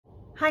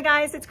Hi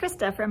guys, it's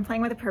Krista from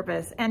Playing with a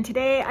Purpose, and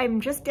today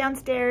I'm just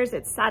downstairs.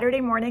 It's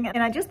Saturday morning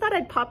and I just thought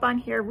I'd pop on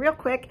here real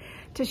quick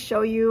to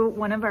show you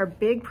one of our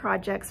big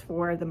projects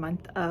for the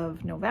month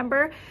of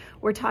November.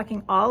 We're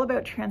talking all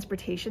about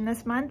transportation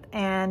this month,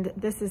 and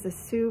this is a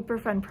super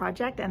fun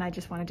project and I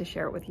just wanted to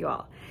share it with you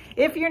all.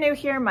 If you're new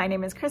here, my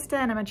name is Krista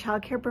and I'm a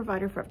childcare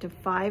provider for up to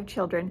 5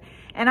 children,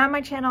 and on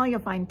my channel you'll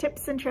find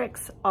tips and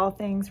tricks, all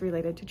things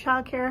related to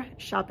childcare,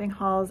 shopping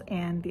hauls,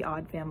 and the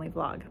odd family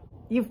vlog.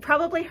 You've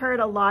probably heard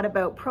a lot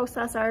about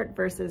process art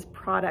versus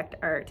product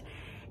art,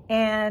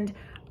 and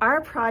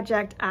our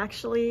project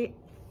actually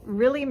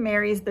really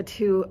marries the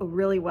two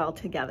really well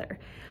together.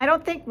 I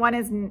don't think one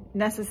is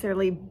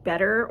necessarily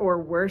better or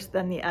worse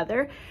than the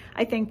other.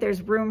 I think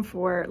there's room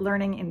for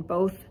learning in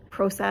both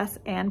process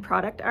and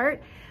product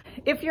art.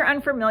 If you're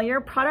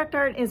unfamiliar, product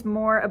art is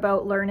more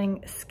about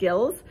learning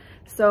skills.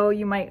 So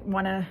you might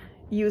want to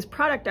use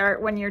product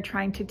art when you're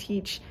trying to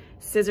teach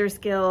scissor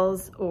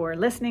skills or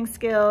listening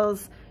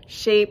skills,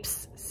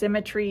 shapes,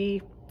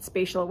 symmetry,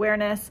 spatial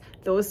awareness,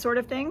 those sort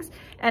of things.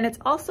 And it's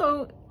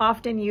also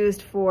often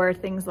used for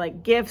things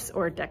like gifts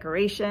or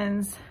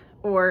decorations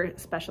or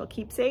special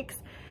keepsakes.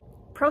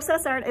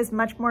 Process art is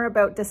much more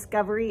about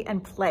discovery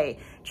and play.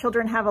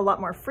 Children have a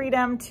lot more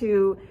freedom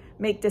to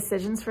make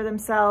decisions for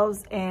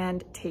themselves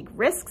and take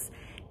risks.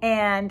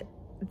 And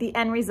the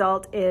end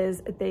result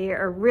is they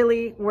are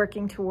really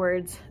working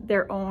towards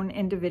their own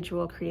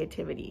individual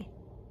creativity.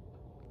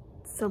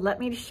 So let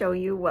me show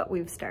you what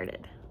we've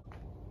started.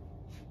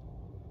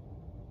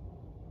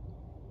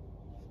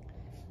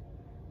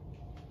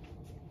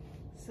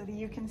 So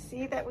you can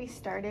see that we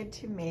started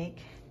to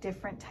make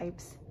different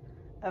types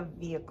of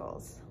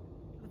vehicles.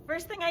 The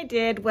first thing I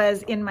did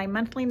was, in my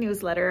monthly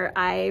newsletter,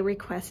 I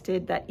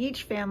requested that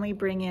each family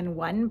bring in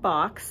one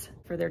box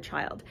for their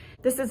child.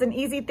 This is an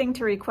easy thing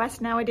to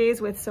request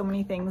nowadays with so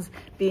many things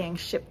being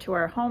shipped to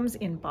our homes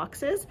in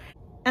boxes.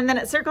 And then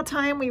at Circle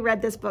Time, we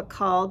read this book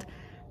called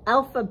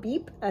Alpha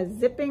Beep, a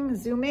Zipping,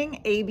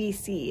 Zooming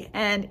ABC.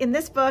 And in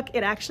this book,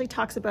 it actually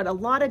talks about a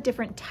lot of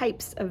different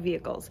types of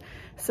vehicles.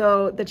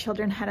 So the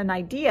children had an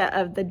idea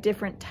of the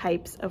different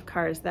types of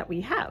cars that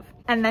we have.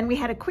 And then we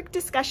had a quick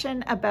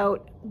discussion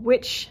about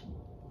which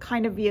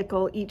kind of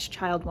vehicle each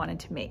child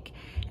wanted to make.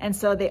 And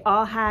so they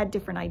all had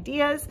different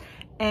ideas,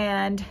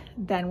 and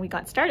then we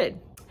got started.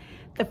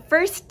 The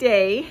first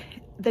day,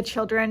 the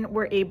children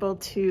were able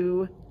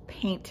to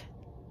paint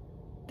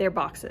their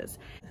boxes.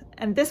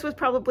 And this was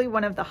probably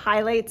one of the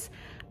highlights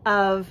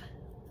of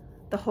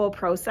the whole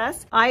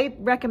process. I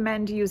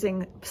recommend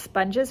using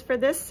sponges for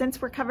this,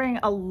 since we're covering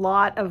a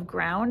lot of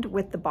ground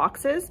with the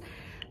boxes.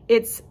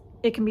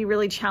 It can be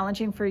really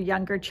challenging for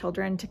younger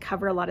children to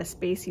cover a lot of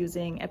space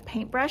using a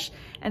paintbrush,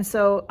 and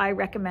so I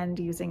recommend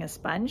using a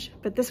sponge.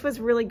 But this was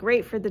really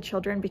great for the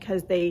children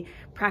because they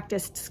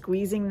practiced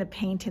squeezing the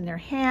paint in their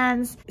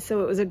hands,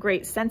 so it was a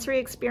great sensory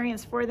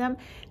experience for them.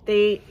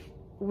 They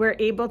were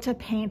able to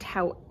paint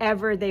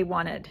however they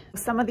wanted.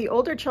 Some of the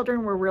older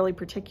children were really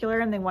particular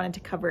and they wanted to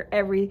cover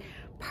every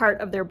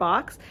part of their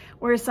box,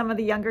 whereas some of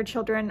the younger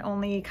children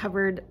only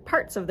covered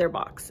parts of their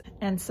box.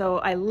 And so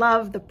I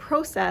love the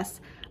process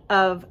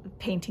of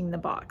painting the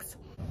box.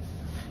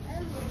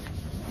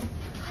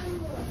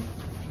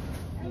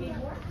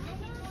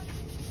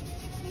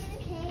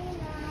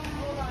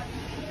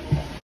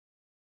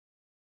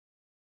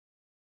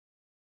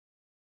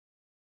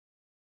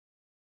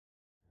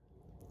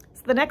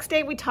 The next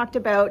day we talked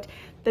about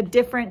the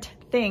different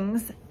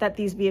things that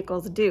these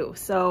vehicles do.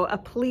 So a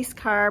police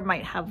car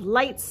might have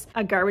lights,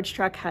 a garbage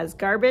truck has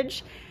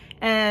garbage,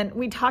 and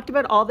we talked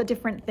about all the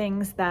different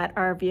things that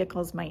our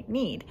vehicles might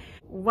need.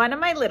 One of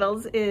my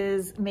littles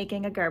is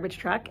making a garbage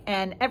truck,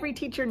 and every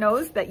teacher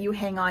knows that you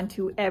hang on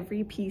to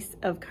every piece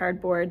of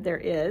cardboard there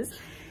is.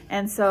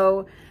 And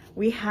so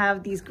we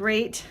have these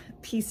great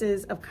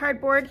pieces of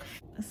cardboard.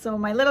 So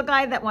my little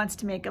guy that wants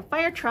to make a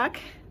fire truck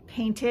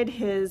painted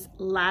his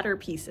ladder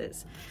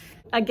pieces.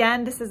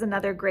 Again, this is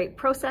another great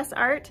process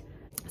art.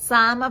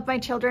 Some of my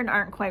children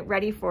aren't quite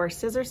ready for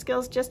scissor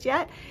skills just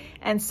yet.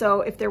 And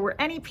so if there were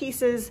any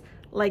pieces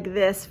like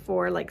this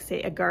for, like,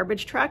 say, a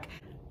garbage truck,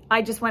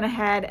 I just went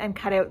ahead and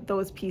cut out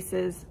those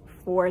pieces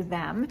for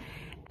them.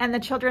 And the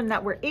children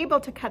that were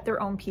able to cut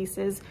their own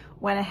pieces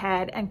went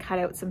ahead and cut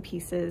out some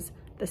pieces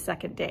the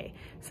second day.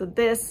 So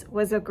this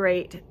was a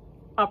great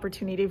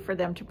opportunity for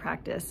them to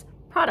practice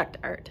product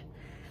art.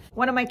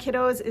 One of my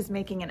kiddos is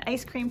making an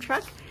ice cream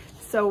truck.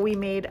 So we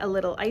made a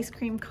little ice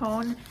cream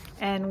cone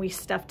and we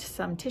stuffed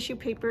some tissue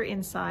paper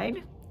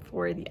inside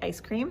for the ice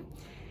cream.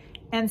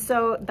 And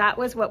so that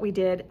was what we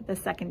did the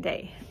second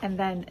day. And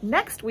then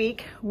next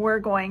week, we're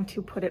going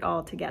to put it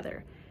all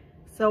together.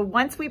 So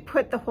once we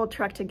put the whole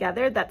truck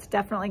together, that's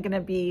definitely going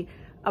to be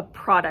a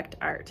product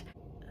art,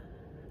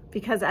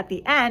 because at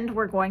the end,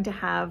 we're going to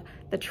have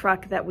the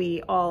truck that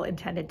we all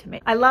intended to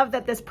make. I love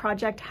that this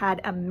project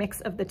had a mix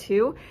of the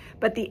two,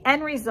 but the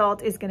end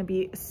result is going to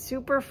be a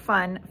super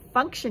fun,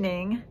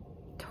 functioning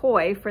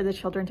toy for the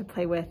children to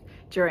play with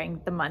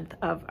during the month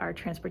of our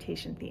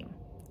transportation theme.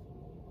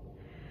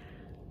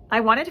 I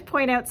wanted to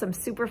point out some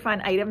super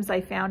fun items I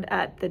found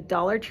at the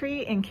Dollar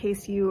Tree in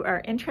case you are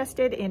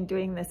interested in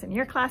doing this in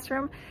your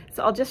classroom.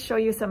 So I'll just show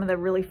you some of the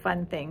really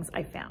fun things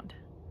I found.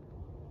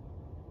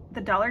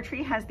 The Dollar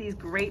Tree has these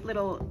great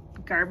little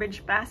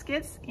garbage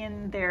baskets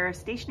in their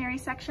stationery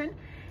section.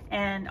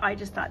 And I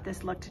just thought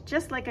this looked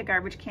just like a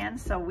garbage can,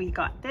 so we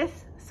got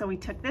this. So we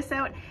took this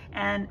out,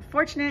 and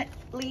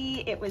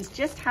fortunately it was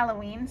just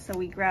Halloween, so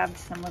we grabbed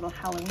some little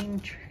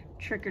Halloween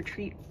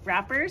trick-or-treat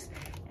wrappers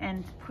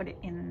and put it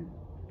in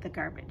the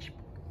garbage.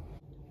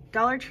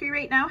 Dollar Tree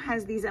right now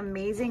has these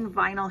amazing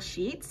vinyl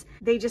sheets.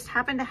 They just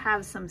happen to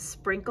have some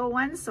sprinkle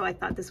ones, so I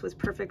thought this was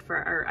perfect for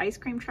our ice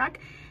cream truck.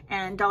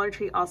 And Dollar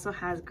Tree also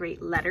has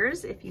great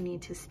letters if you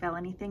need to spell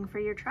anything for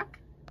your truck.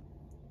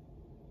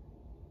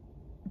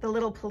 The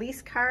little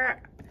police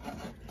car,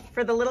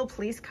 for the little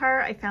police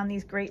car, I found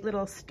these great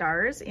little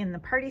stars in the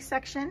party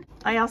section.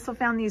 I also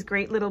found these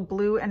great little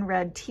blue and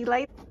red tea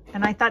lights,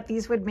 and I thought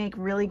these would make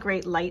really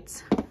great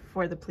lights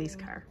for the police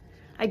car.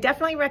 I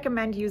definitely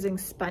recommend using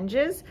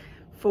sponges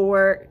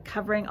for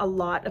covering a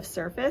lot of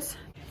surface.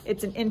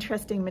 It's an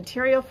interesting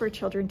material for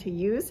children to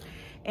use,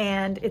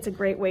 and it's a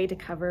great way to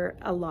cover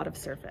a lot of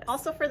surface.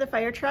 Also for the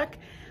fire truck,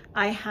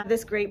 I have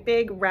this great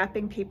big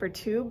wrapping paper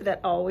tube that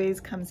always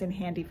comes in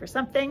handy for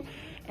something.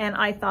 And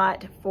I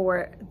thought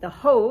for the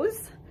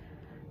hose,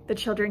 the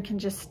children can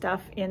just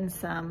stuff in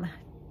some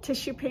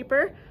tissue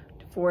paper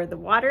for the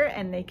water,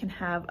 and they can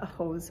have a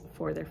hose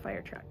for their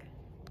fire truck.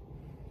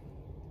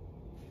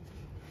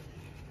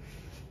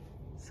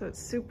 So it's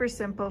super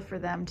simple for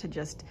them to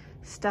just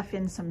stuff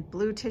in some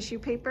blue tissue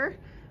paper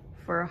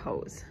for a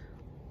hose.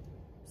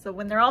 So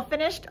when they're all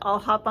finished, I'll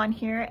hop on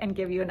here and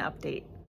give you an update.